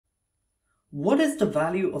What is the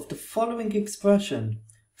value of the following expression?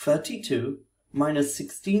 32 minus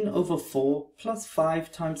 16 over 4 plus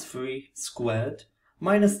 5 times 3 squared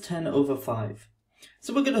minus 10 over 5.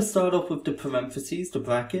 So we're going to start off with the parentheses, the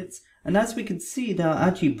brackets, and as we can see there are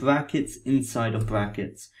actually brackets inside of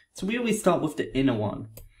brackets. So we always start with the inner one.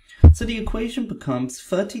 So the equation becomes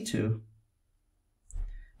 32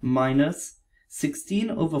 minus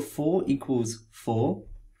 16 over 4 equals 4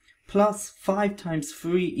 plus 5 times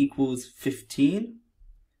 3 equals 15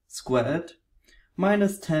 squared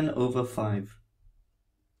minus 10 over 5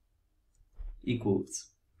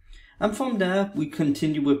 equals. And from there we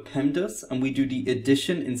continue with PEMDAS and we do the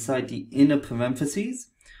addition inside the inner parentheses.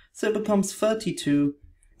 So it becomes 32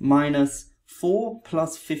 minus 4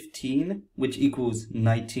 plus 15, which equals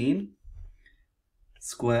 19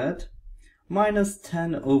 squared minus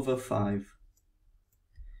 10 over 5.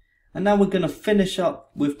 And now we're going to finish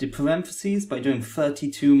up with the parentheses by doing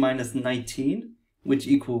 32 minus 19, which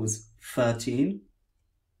equals 13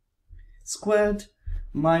 squared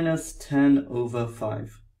minus 10 over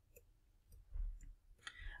 5.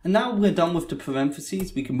 And now we're done with the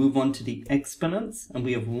parentheses, we can move on to the exponents, and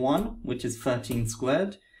we have 1, which is 13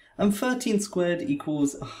 squared, and 13 squared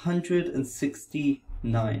equals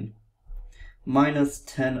 169 minus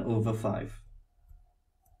 10 over 5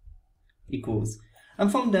 equals.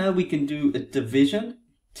 And from there we can do a division.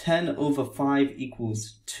 10 over 5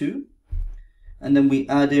 equals 2. And then we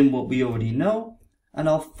add in what we already know. And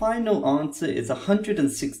our final answer is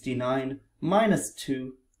 169 minus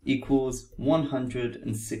 2 equals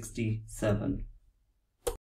 167.